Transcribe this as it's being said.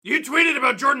You tweeted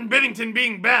about Jordan Binnington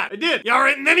being bad. I did. Yeah,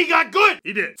 alright, and then he got good.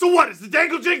 He did. So what, is the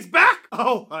dangle jigs back?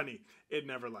 Oh, honey, it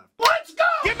never left. Let's go!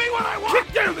 Give me what I want!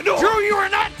 Kick down the door! Drew, you are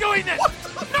not doing this! What?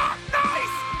 Not nice!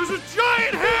 There's a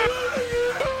giant head!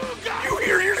 You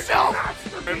hear yourself!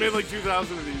 I made like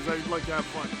 2,000 of these. I'd like to have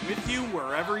fun. With you,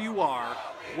 wherever you are,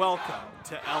 welcome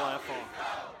to LFR.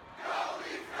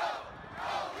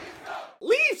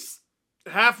 Leafs!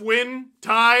 Half win,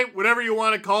 tie, whatever you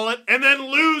want to call it, and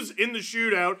then lose in the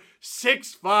shootout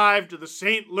 6-5 to the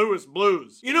St. Louis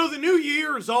Blues. You know, the new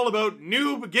year is all about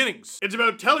new beginnings. It's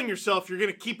about telling yourself you're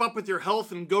going to keep up with your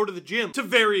health and go to the gym to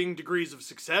varying degrees of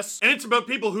success. And it's about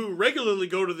people who regularly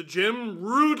go to the gym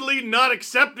rudely not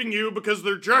accepting you because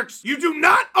they're jerks. You do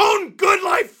not own Good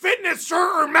Life Fitness,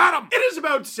 sir or madam. It is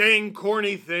about saying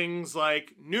corny things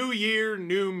like, new year,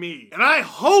 new me. And I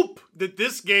hope that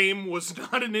this game was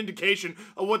not an indication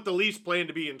of what the Leafs plan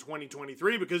to be in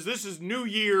 2023, because this is new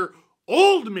year,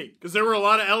 old me. Because there were a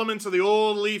lot of elements of the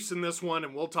old Leafs in this one,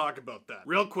 and we'll talk about that.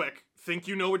 Real quick, think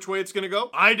you know which way it's gonna go?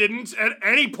 I didn't at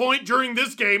any point during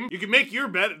this game. You can make your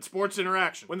bet at Sports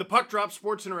Interaction. When the puck drops,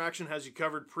 Sports Interaction has you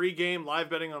covered pre-game, live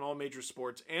betting on all major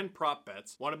sports, and prop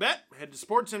bets. Want to bet? Head to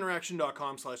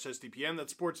sportsinteraction.com/STPN.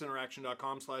 That's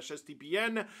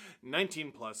sportsinteraction.com/STPN.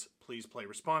 19 plus, please play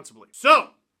responsibly. So,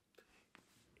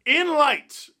 in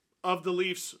light of the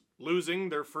Leafs losing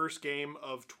their first game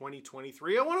of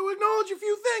 2023, I want to acknowledge a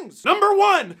few things. Number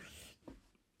one,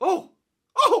 I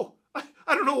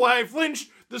don't know why I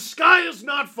flinched. The sky is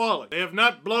not falling. They have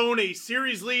not blown a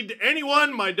series lead to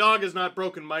anyone. My dog has not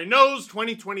broken my nose.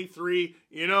 2023,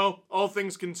 you know, all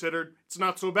things considered, it's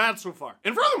not so bad so far.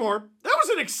 And furthermore, that was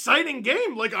an exciting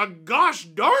game. Like a gosh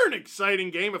darn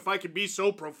exciting game, if I could be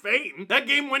so profane. That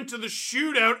game went to the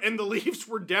shootout and the Leafs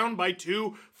were down by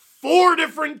 2 4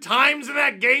 different times in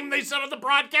that game, they said on the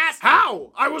broadcast.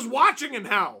 How? I was watching, and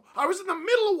how? I was in the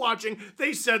middle of watching.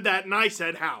 They said that, and I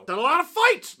said how. There was a lot of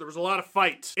fights. There was a lot of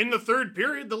fights. In the third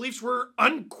period, the Leafs were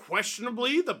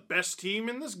unquestionably the best team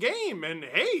in this game. And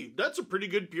hey, that's a pretty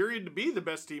good period to be the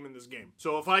best team in this game.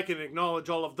 So if I can acknowledge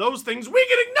all of those things, we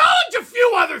can acknowledge a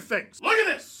few other things. Look at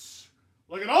this.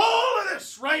 Look at all of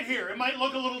this right here. It might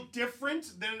look a little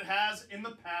different than it has in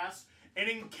the past. And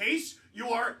in case you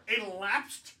are a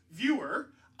lapsed viewer,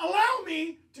 allow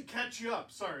me to catch you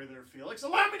up. Sorry there, Felix.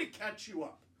 Allow me to catch you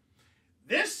up.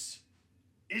 This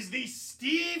is the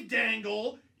Steve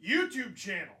Dangle YouTube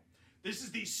channel. This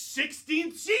is the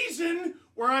 16th season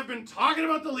where I've been talking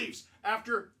about the Leafs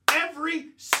after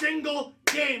every single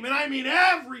game. And I mean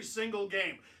every single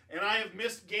game. And I have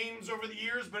missed games over the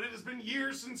years, but it has been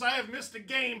years since I have missed a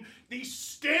game. The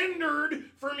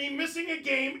standard for me missing a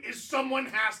game is someone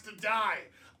has to die.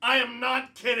 I am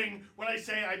not kidding when I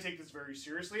say I take this very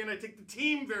seriously, and I take the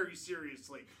team very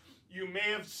seriously. You may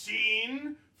have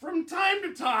seen from time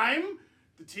to time,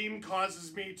 the team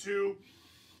causes me to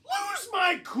lose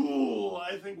my cool.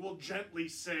 I think we'll gently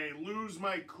say, lose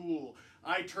my cool.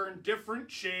 I turn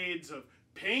different shades of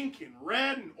pink and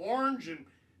red and orange and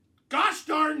gosh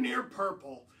darn near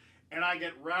purple, and I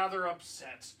get rather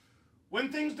upset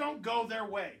when things don't go their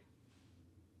way.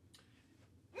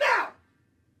 Now,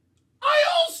 I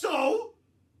also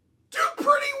do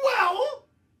pretty well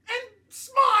and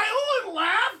smile and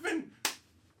laugh and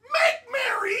make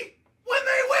merry when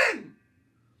they win.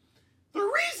 The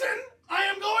reason I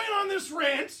am going on this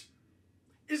rant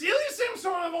is Ilya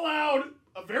Samsonov allowed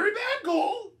a very bad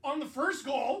goal on the first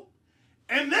goal,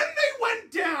 and then they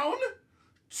went down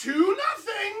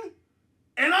 2-0,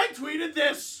 and I tweeted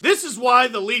this. This is why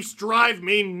the Leafs drive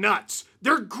me nuts.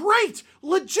 They're great.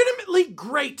 Legitimately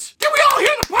great. Did we all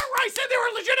hear the part where I said they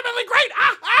were legitimately great?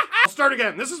 I'll start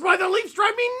again. This is why the Leafs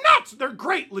drive me nuts. They're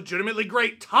great. Legitimately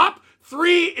great. Top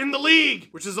 3 in the league,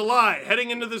 which is a lie. Heading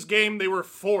into this game, they were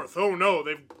 4th. Oh no,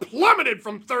 they've plummeted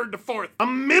from 3rd to 4th. A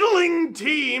middling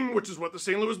team, which is what the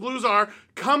St. Louis Blues are,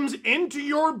 comes into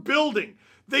your building.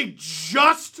 They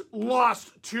just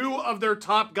lost 2 of their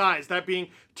top guys, that being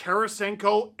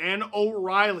Tarasenko and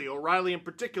O'Reilly. O'Reilly in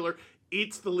particular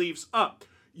eats the Leafs up.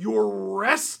 You're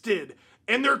rested,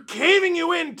 and they're caving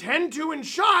you in 10-2 in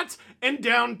shots and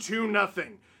down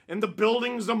 2-0. And the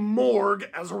building's a morgue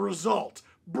as a result.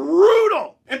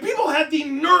 Brutal! And people had the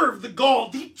nerve, the gall,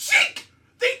 the cheek,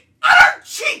 the utter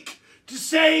cheek to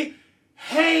say,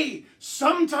 hey,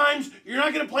 sometimes you're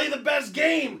not going to play the best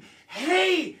game.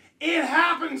 Hey, it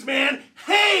happens, man.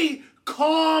 Hey,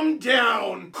 calm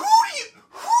down. Who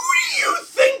do you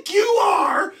think you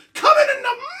are coming into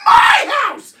my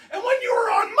house? And when you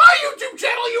were on my YouTube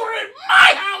channel, you were in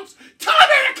my house telling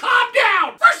me to calm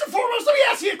down. First and foremost, let me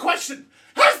ask you a question.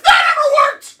 Has that ever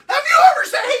worked? Have you ever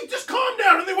said, hey, just calm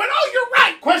down? And they went, oh, you're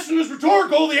right. Question is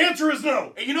rhetorical. The answer is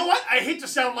no. And you know know what? I hate to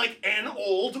sound like an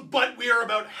old, but we are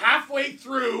about halfway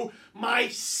through my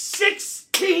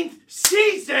 16th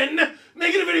season,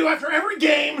 making a video after every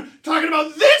game talking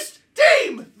about this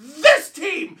team! This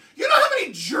team! You know how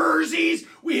many jerseys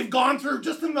we've gone through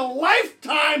just in the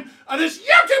lifetime of this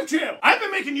YouTube channel? I've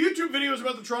been making YouTube videos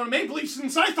about the Toronto Maple Leafs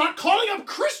since I thought calling up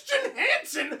Christian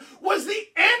Hansen was the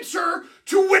answer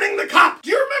to winning the cup.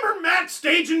 Do you remember Matt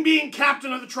Stajan being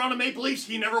captain of the Toronto Maple Leafs?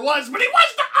 He never was, but he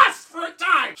was to us for a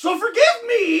time. So forgive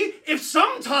me if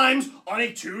sometimes on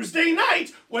a Tuesday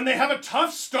night, when they have a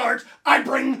tough start, I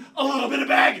bring a little bit of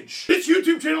baggage. This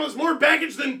YouTube channel has more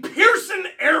baggage than Pearson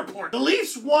Airport. The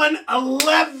Leafs won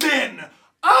 11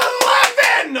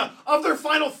 of their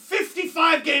final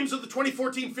 55 games of the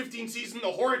 2014-15 season, the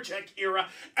Horacek era,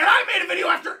 and I made a video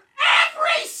after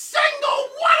every single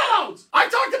one of those! I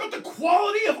talked about the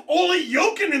quality of Ole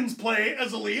Jokinen's play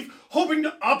as a Leaf, hoping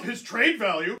to up his trade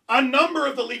value. A number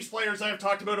of the Leafs players I have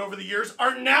talked about over the years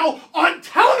are now on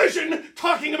television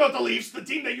talking about the Leafs, the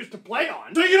team they used to play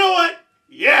on. So you know what?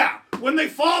 Yeah, when they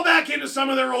fall back into some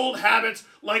of their old habits,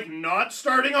 like not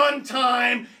starting on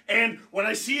time, and when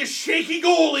I see a shaky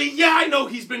goalie, yeah, I know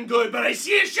he's been good, but I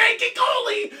see a shaky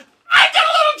goalie, I get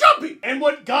a little jumpy. And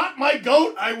what got my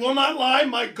goat, I will not lie,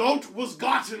 my goat was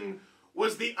gotten,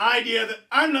 was the idea that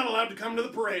I'm not allowed to come to the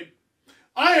parade.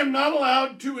 I am not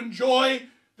allowed to enjoy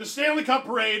the Stanley Cup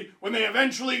parade when they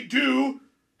eventually do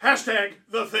hashtag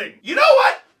the thing. You know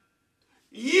what?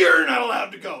 You're not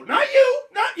allowed to go. Not you,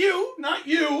 not you, not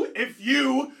you. If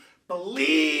you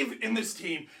believe in this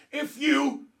team, if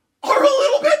you are a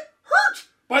little bit hurt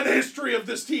by the history of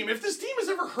this team, if this team has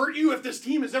ever hurt you, if this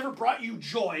team has ever brought you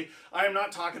joy, I am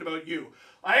not talking about you.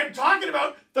 I am talking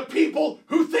about the people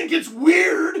who think it's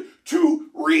weird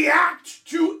to react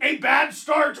to a bad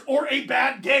start or a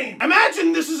bad game.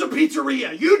 Imagine this is a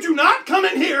pizzeria. You do not come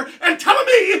in here and tell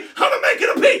me how to make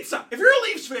it a pizza. If you're a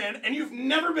Leafs fan and you've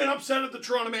never been upset at the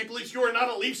Toronto Maple Leafs, you are not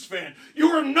a Leafs fan. You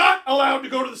are not allowed to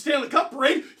go to the Stanley Cup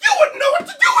parade. You wouldn't know what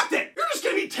to do with it. You're just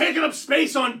going to be taking up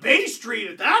space on Bay Street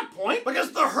at that point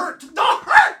because the hurt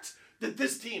that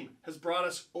this team has brought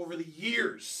us over the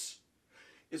years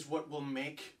is what will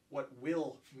make,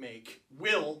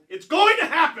 it's going to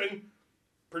happen.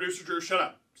 Producer Drew, shut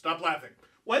up. Stop laughing.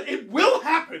 It will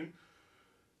happen.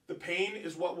 The pain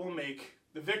is what will make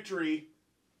the victory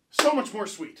so much more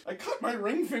sweet. I cut my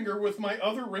ring finger with my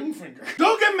other ring finger.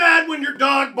 Don't get mad when your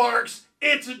dog barks.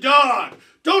 It's a dog.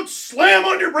 Don't slam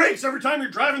on your brakes every time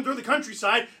you're driving through the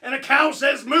countryside and a cow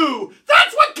says moo.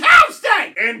 That's what cows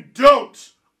say! And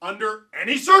don't, under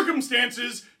any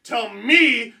circumstances, tell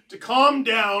me to calm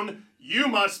down. You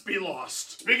must be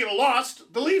lost. Speaking of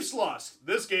lost, the Leafs lost.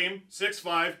 This game,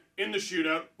 6-5, in the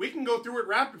shootout. We can go through it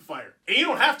rapid fire. And you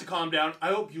don't have to calm down. I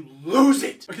hope you lose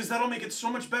it, because that'll make it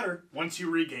so much better once you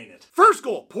regain it. First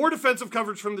goal, poor defensive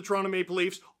coverage from the Toronto Maple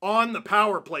Leafs on the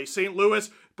power play. St.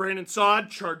 Louis, Brandon Saad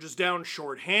charges down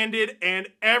shorthanded, and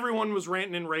everyone was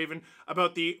ranting and raving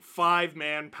about the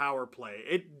 5-man power play.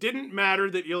 It didn't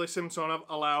matter that Ilya Samsonov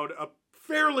allowed a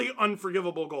fairly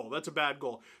unforgivable goal. That's a bad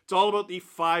goal. It's all about the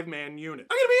 5-man unit.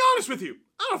 I'm going to be honest with you.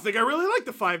 I don't think I really like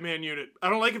the 5-man unit. I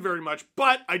don't like it very much,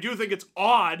 but I do think it's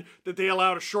odd that they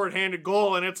allowed a shorthanded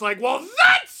goal, and it's like, well,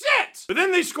 that's it! But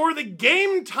then they score the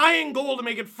game-tying goal to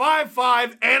make it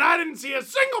 5-5, and I didn't see a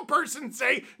single person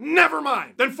say, never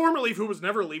mind. Then former Leaf, who was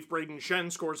never a Leaf, Braden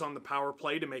Shen, scores on the power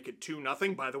play to make it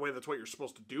 2-0. By the way, that's what you're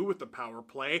supposed to do with the power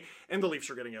play, and the Leafs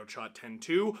are getting outshot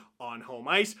 10-2 on home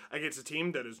ice against a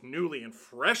team that is newly and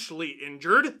freshly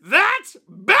injured. That's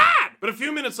bad! But a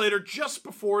few minutes later, just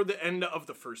before the end of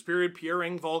the first period, Pierre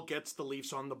Engvall gets the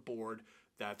Leafs on the board.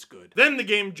 That's good. Then the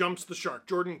game jumps the shark.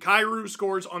 Jordan Kyrou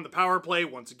scores on the power play.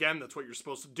 Once again, that's what you're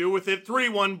supposed to do with it.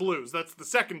 3-1 Blues. That's the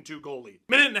second 2-goal lead.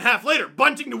 Minute and a half later,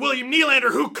 bunting to William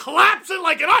Nylander, who claps it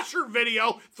like an Usher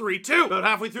video. 3-2. About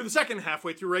halfway through the second,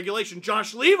 halfway through regulation,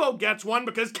 Josh Levo gets one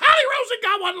because Callie Rosen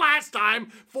got one last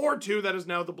time. 4-2. That is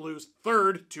now the Blues'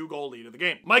 third 2-goal lead of the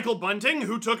game. Michael Bunting,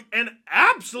 who took an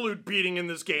absolute beating in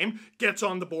this game, gets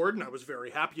on the board, and I was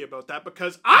very happy about that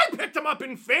because I picked him up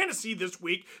in fantasy this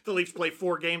week. The Leafs play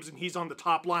 4 games and he's on the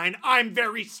top line. I'm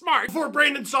very smart. Before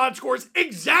Brandon Saad scores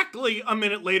exactly a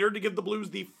minute later to give the Blues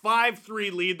the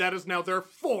 5-3 lead. That is now their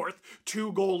fourth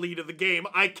 2-goal lead of the game.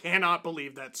 I cannot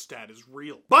believe that stat is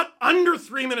real. But under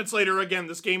 3 minutes later, again,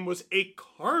 this game was a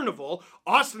carnival.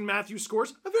 Austin Matthews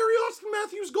scores a very Austin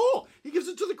Matthews goal. He gives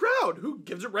it to the crowd, who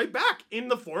gives it right back in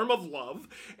the form of love.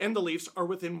 And the Leafs are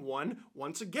within one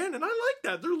once again. And I like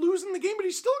that. They're losing the game, but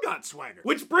he still got swagger.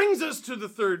 Which brings us to the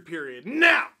third period.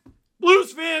 Now,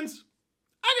 Blues fans,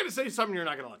 I gotta say something you're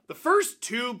not gonna like. The first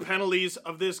two penalties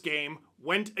of this game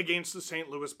went against the St.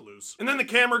 Louis Blues. And then the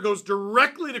camera goes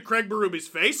directly to Craig Berube's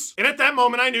face. And at that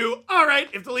moment I knew, all right,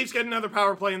 if the Leafs get another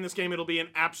power play in this game, it'll be an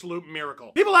absolute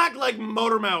miracle. People act like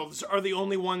motor mouths are the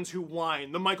only ones who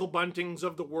whine. The Michael Buntings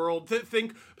of the world.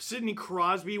 Think Sidney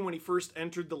Crosby when he first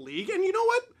entered the league. And you know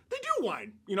what? They do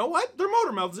whine. You know what? They're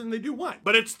motor mouths and they do whine.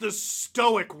 But it's the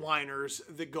stoic whiners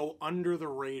that go under the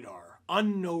radar.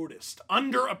 Unnoticed,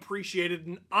 underappreciated,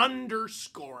 and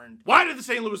underscorned. Why did the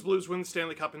St. Louis Blues win the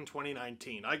Stanley Cup in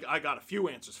 2019? I got a few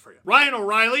answers for you. Ryan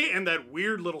O'Reilly and that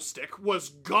weird little stick was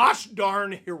gosh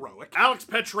darn heroic. Alex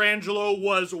Pietrangelo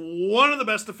was one of the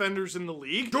best defenders in the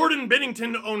league. Jordan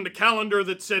Binnington owned a calendar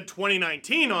that said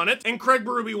 2019 on it, and Craig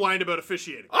Berube whined about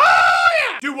officiating. Oh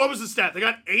yeah! Dude, what was the stat? They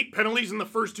got 8 penalties in the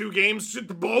first 2 games,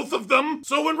 both of them.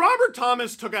 So when Robert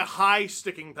Thomas took a high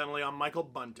sticking penalty on Michael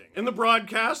Bunting in the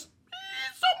broadcast,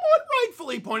 somewhat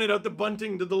rightfully pointed out that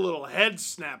Bunting did the little head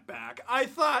snap back, I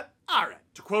thought, alright.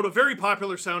 To quote a very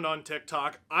popular sound on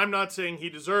TikTok, I'm not saying he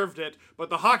deserved it, but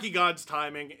the hockey god's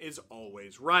timing is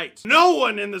always right. No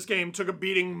one in this game took a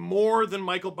beating more than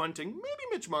Michael Bunting,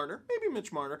 maybe Mitch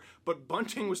Marner, but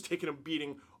Bunting was taking a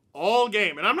beating all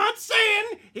game. And I'm not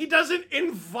saying he doesn't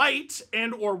invite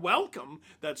and or welcome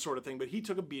that sort of thing, but he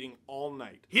took a beating all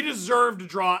night. He deserved to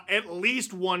draw at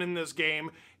least one in this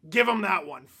game. Give him that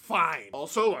one. Fine.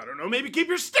 Also, I don't know, maybe keep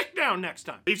your stick down next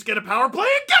time. Leafs get a power play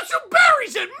and guess who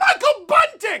buries it? Michael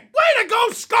Bunting! Way to go,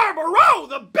 Scarborough!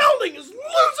 The building is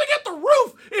losing at the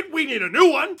roof and we need a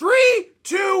new one. 3,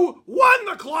 2, 1.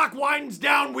 The clock winds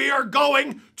down. We are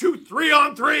going to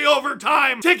 3-on-3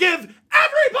 overtime to give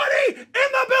everybody in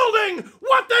the building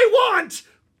what they want.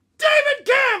 David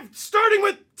Kampf, starting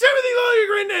with Timothy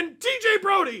Liljegren and TJ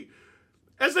Brody,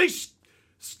 as they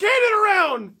skated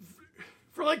around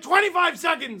for like 25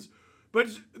 seconds. But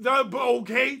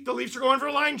the Leafs are going for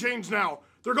a line change now.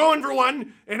 They're going for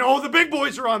one, and the big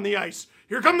boys are on the ice.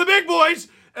 Here come the big boys,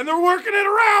 and they're working it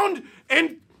around,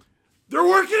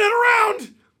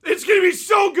 It's going to be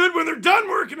so good when they're done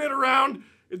working it around.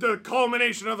 The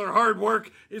culmination of their hard work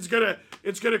is gonna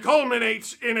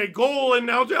culminate in a goal, and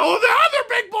now the other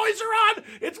big boys are on.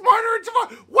 It's Marner and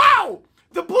Tavares. Wow,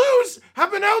 the Blues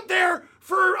have been out there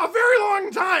for a very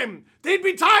long time. They'd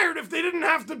be tired if they didn't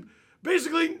have to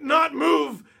basically not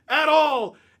move at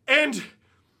all. And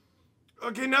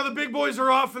okay, now the big boys are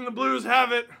off, and the Blues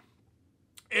have it,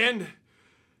 and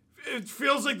it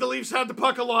feels like the Leafs had the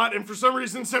puck a lot, and for some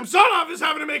reason Samsonov is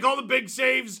having to make all the big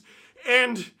saves,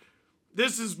 and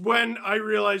this is when I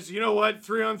realized, you know what,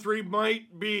 3-on-3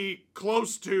 might be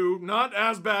close to, not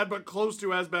as bad, but close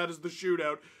to as bad as the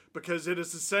shootout, because it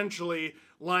is essentially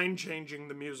line changing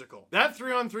the musical. That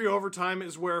 3-on-3 overtime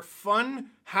is where fun,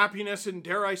 happiness, and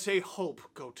dare I say hope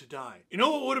go to die. You know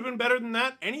what would have been better than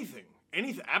that? Anything.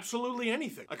 Absolutely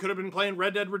anything. I could have been playing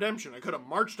Red Dead Redemption. I could have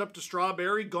marched up to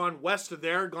Strawberry, gone west of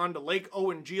there, gone to Lake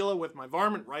Owanjila with my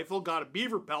varmint rifle, got a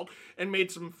beaver pelt, and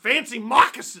made some fancy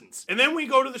moccasins. And then we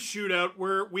go to the shootout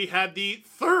where we had the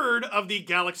third of the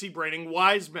galaxy-braining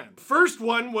wise men. First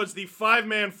one was the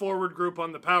 5-man forward group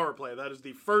on the power play. That is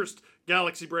the first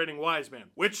galaxy-braining wise man,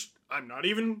 which I'm not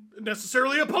even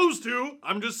necessarily opposed to.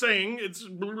 I'm just saying it's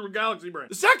galaxy brain.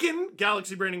 The second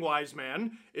galaxy braining wise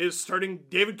man is starting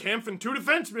David Kampf and 2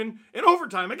 defensemen in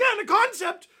overtime. Again, a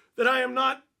concept that I am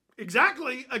not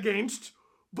exactly against,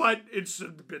 but it's a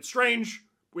bit strange.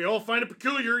 We all find it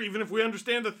peculiar, even if we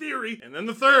understand the theory. And then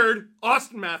the third,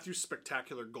 Austin Matthews'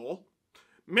 spectacular goal.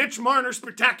 Mitch Marner's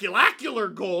spectacular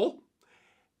goal.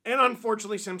 And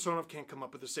unfortunately, Samsonov can't come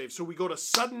up with a save. So we go to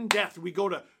sudden death. We go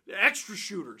to extra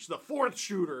shooters. The fourth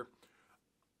shooter,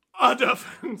 a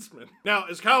defenseman. Now,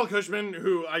 as Kyle Cushman,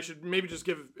 who I should maybe just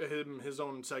give him his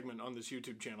own segment on this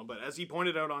YouTube channel, but as he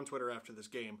pointed out on Twitter after this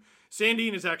game,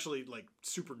 Sandin is actually,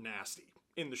 super nasty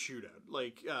in the shootout,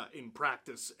 in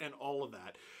practice and all of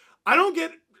that.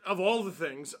 Of all the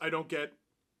things, I don't get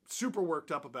super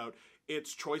worked up about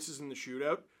its choices in the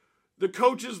shootout. The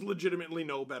coaches legitimately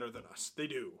know better than us. They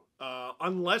do.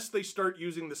 Unless they start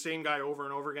using the same guy over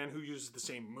and over again who uses the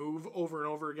same move over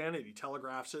and over again and he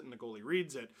telegraphs it and the goalie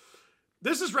reads it.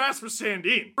 This is Rasmus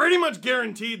Sandin. Pretty much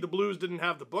guaranteed the Blues didn't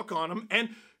have the book on him. And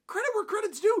credit where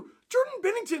credit's due. Jordan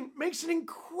Binnington makes an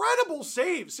incredible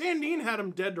save. Sandin had him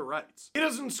dead to rights. He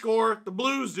doesn't score. The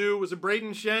Blues do. Was it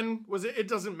Braden Shen? It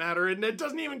doesn't matter. And it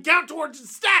doesn't even count towards his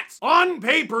stats. On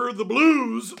paper, the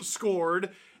Blues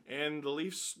scored. And the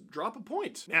Leafs drop a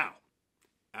point. Now,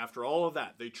 after all of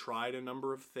that, they tried a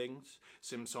number of things.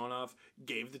 Samsonov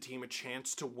gave the team a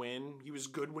chance to win. He was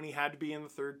good when he had to be in the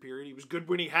third period. He was good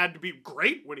when he had to be,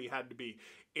 great when he had to be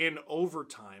in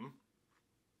overtime.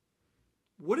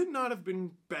 Would it not have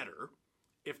been better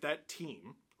if that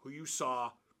team, who you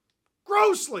saw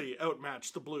grossly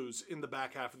outmatch the Blues in the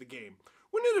back half of the game,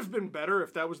 wouldn't it have been better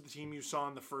if that was the team you saw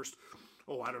in the first,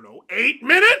 8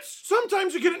 minutes?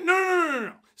 Sometimes you're gonna,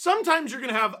 no. Sometimes you're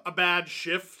gonna have a bad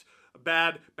shift, a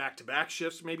bad back-to-back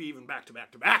shifts, maybe even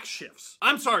back-to-back-to-back shifts.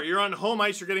 I'm sorry, you're on home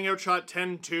ice, you're getting outshot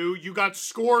 10-2, you got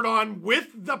scored on with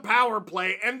the power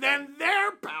play, and then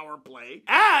their power play,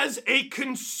 as a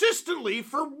consistently,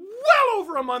 for well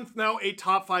over a month now, a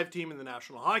top 5 team in the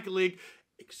National Hockey League.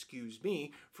 Excuse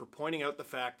me for pointing out the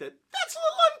fact that that's a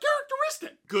little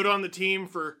uncharacteristic. Good on the team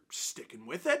for sticking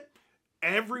with it.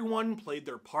 Everyone played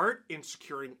their part in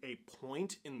securing a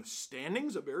point in the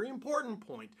standings, a very important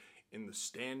point in the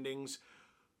standings.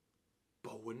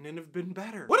 But wouldn't it have been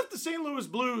better? What if the St. Louis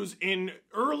Blues in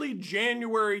early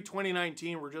January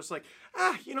 2019 were just like,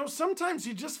 sometimes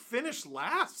you just finish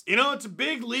last. It's a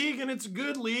big league and it's a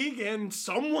good league and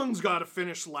someone's got to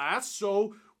finish last,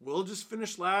 so we'll just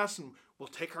finish last and we'll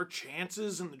take our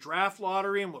chances in the draft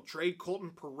lottery and we'll trade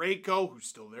Colton Parayko, who's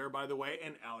still there, by the way,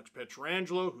 and Alex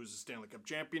Pietrangelo, who's a Stanley Cup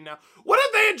champion now. What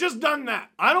if they had just done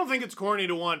that? I don't think it's corny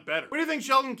to want better. What do you think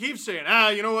Sheldon Keefe's saying?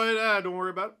 You know what? Don't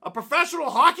worry about it. A professional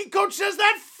hockey coach says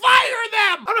that?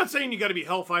 Fire them! I'm not saying you gotta be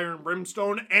hellfire and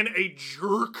brimstone and a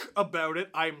jerk about it.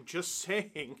 I'm just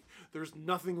saying there's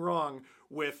nothing wrong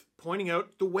with pointing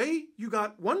out the way you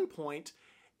got 1 point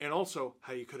and also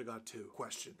how you could have got 2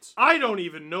 questions. I don't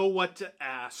even know what to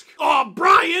ask. Oh,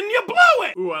 Brian, you blew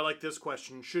it! Ooh, I like this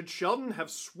question. Should Sheldon have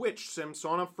switched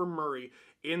Samsonov for Murray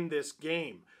in this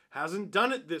game? Hasn't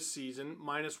done it this season,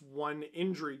 -1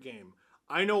 injury game.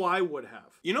 I know I would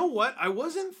have. You know what? I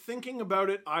wasn't thinking about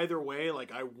it either way,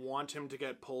 like I want him to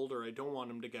get pulled or I don't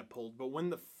want him to get pulled, but when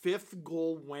the 5th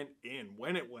goal went in,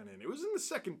 it was in the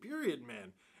second period,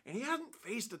 man, and he hadn't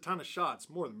faced a ton of shots,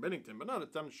 more than Binnington, but not a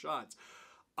ton of shots.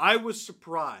 I was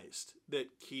surprised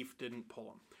that Keefe didn't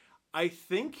pull him. I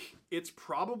think it's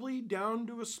probably down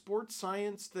to a sports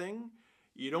science thing.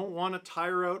 You don't want to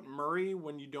tire out Murray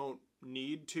when you don't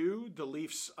need to. The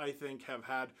Leafs, I think, have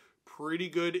had pretty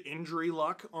good injury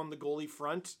luck on the goalie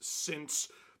front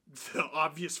since the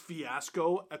obvious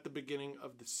fiasco at the beginning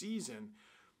of the season.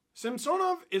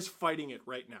 Samsonov is fighting it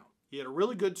right now. He had a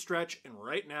really good stretch, and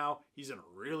right now he's in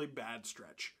a really bad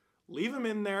stretch. Leave him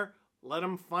in there. Let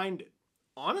him find it.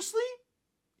 Honestly,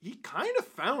 he kind of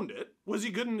found it. Was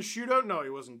he good in the shootout? No, he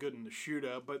wasn't good in the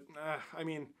shootout, but,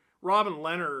 Robin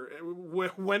Lehner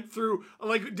went through,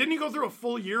 didn't he go through a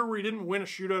full year where he didn't win a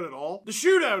shootout at all? The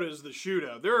shootout is the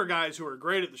shootout. There are guys who are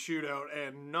great at the shootout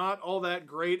and not all that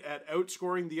great at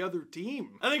outscoring the other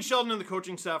team. I think Sheldon and the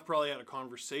coaching staff probably had a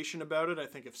conversation about it. I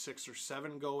think if 6 or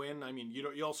 7 go in,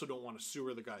 you also don't want to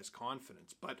sewer the guy's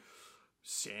confidence, but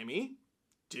Sammy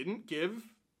didn't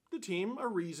give the team a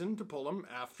reason to pull him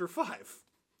after 5.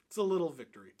 It's a little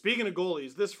victory. Speaking of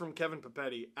goalies, this from Kevin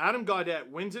Papetti. Adam Gaudette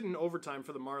wins it in overtime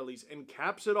for the Marlies and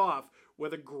caps it off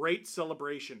with a great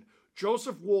celebration.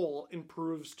 Joseph Woll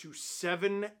improves to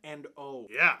 7-0.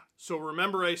 Yeah, so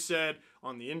remember I said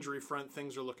on the injury front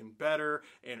things are looking better,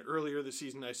 and earlier this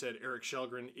season I said Eric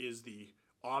Källgren is the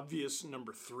obvious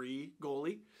number 3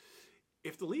 goalie.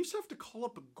 If the Leafs have to call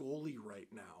up a goalie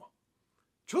right now,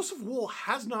 Joseph Woll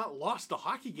has not lost a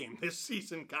hockey game this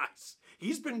season, guys.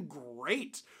 He's been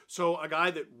great. So a guy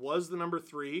that was the number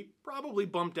 3, probably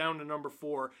bumped down to number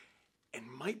 4, and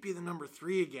might be the number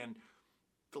 3 again.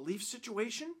 The Leafs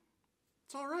situation,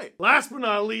 it's all right. Last but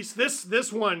not least,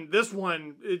 this one,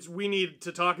 we need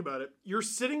to talk about it. You're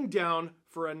sitting down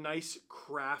for a nice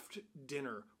craft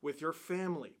dinner with your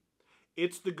family.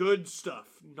 It's the good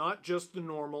stuff, not just the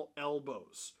normal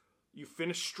elbows. You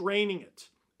finish straining it,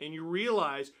 and you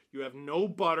realize you have no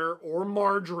butter or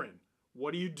margarine.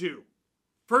 What do?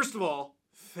 First of all,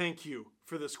 thank you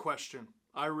for this question.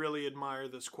 I really admire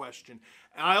this question.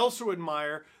 And I also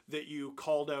admire that you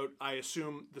called out, I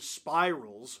assume, the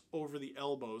spirals over the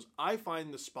elbows. I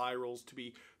find the spirals to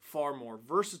be far more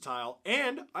versatile,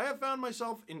 and I have found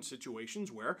myself in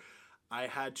situations where I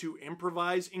had to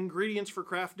improvise ingredients for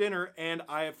craft dinner, and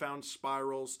I have found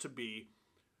spirals to be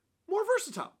more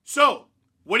versatile. So,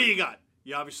 what do you got?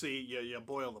 You obviously, you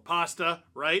boil the pasta,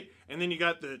 right? And then you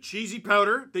got the cheesy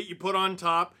powder that you put on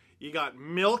top. You got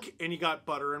milk and you got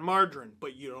butter and margarine.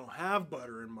 But you don't have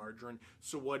butter and margarine,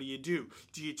 so what do?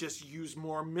 Do you just use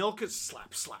more milk?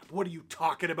 Slap. What are you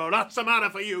talking about? That's a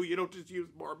matter for you. You don't just use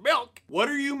more milk. What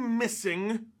are you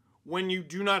missing when you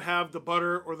do not have the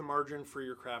butter or the margarine for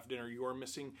your craft dinner? You are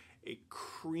missing a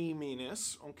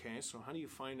creaminess. Okay, so how do you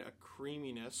find a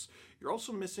creaminess? You're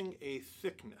also missing a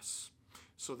thickness.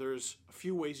 So there's a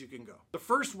few ways you can go. The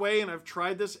first way, and I've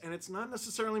tried this, and it's not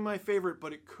necessarily my favorite,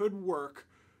 but it could work,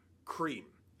 cream.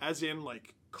 As in,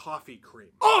 like, coffee cream.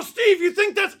 Oh, Steve, you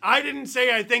think that's... I didn't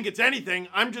say I think it's anything.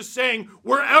 I'm just saying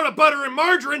we're out of butter and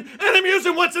margarine, and I'm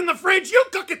using what's in the fridge. You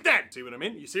cook it then. See what I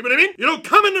mean? You see what I mean? You don't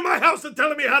come into my house and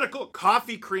telling me how to cook.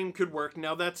 Coffee cream could work.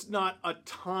 Now, that's not a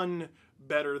ton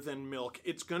better than milk.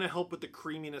 It's gonna help with the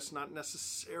creaminess, not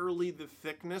necessarily the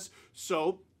thickness.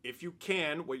 So if you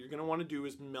can, what you're gonna wanna do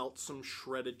is melt some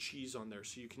shredded cheese on there.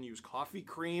 So you can use coffee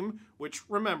cream, which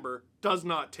remember, does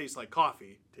not taste like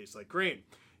coffee, tastes like cream.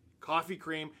 Coffee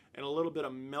cream and a little bit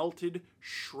of melted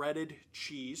shredded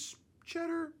cheese,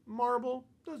 cheddar, marble,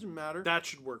 doesn't matter. That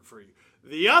should work for you.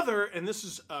 The other, and this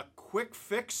is a quick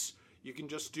fix, you can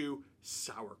just do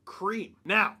sour cream.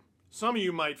 Now, some of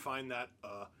you might find that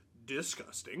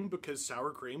disgusting because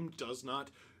sour cream does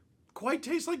not quite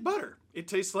taste like butter. It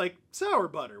tastes like sour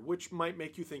butter, which might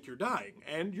make you think you're dying,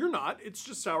 and you're not. It's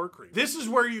just sour cream. This is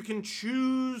where you can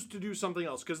choose to do something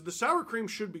else, because the sour cream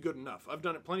should be good enough. I've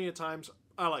done it plenty of times.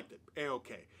 I liked it.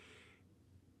 A-okay.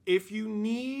 If you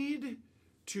need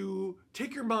to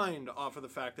take your mind off of the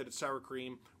fact that it's sour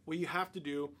cream, what you have to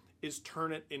do is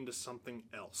turn it into something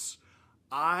else.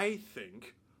 I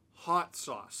think hot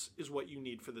sauce is what you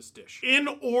need for this dish. In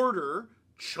order,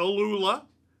 Cholula,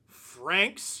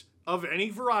 Frank's of any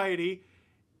variety,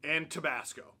 and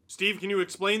Tabasco. Steve, can you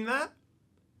explain that?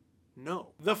 No.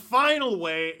 The final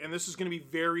way, and this is going to be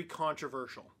very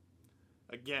controversial.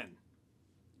 Again,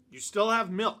 you still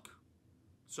have milk,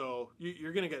 so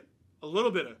you're going to get a little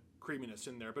bit of creaminess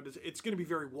in there, but it's going to be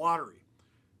very watery.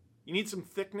 You need some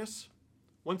thickness.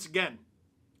 Once again,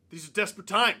 these are desperate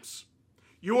times.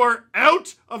 You are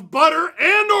out of butter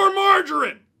and or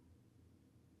margarine.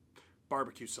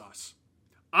 Barbecue sauce.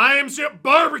 I am saying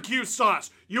barbecue sauce.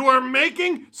 You are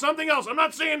making something else. I'm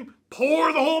not saying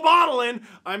pour the whole bottle in.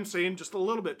 I'm saying just a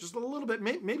little bit,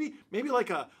 Maybe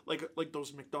like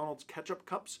those McDonald's ketchup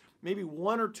cups. Maybe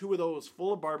 1 or 2 of those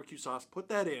full of barbecue sauce. Put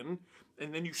that in,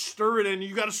 and then you stir it in.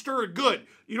 You got to stir it good.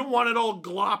 You don't want it all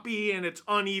gloppy and it's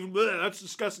uneven. Blech, that's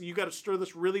disgusting. You got to stir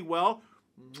this really well.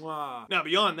 Mwah. Now,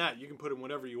 beyond that, you can put in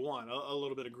whatever you want. A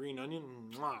little bit of green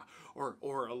onion, mwah.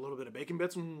 Or a little bit of bacon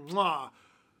bits. Mwah.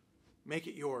 Make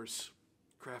it yours.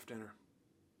 Kraft Dinner.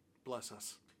 Bless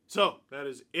us. So, that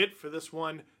is it for this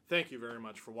one. Thank you very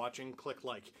much for watching. Click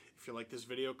like if you like this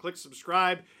video. Click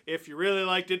subscribe if you really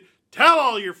liked it. Tell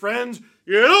all your friends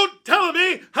you don't tell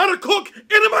me how to cook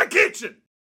in my kitchen.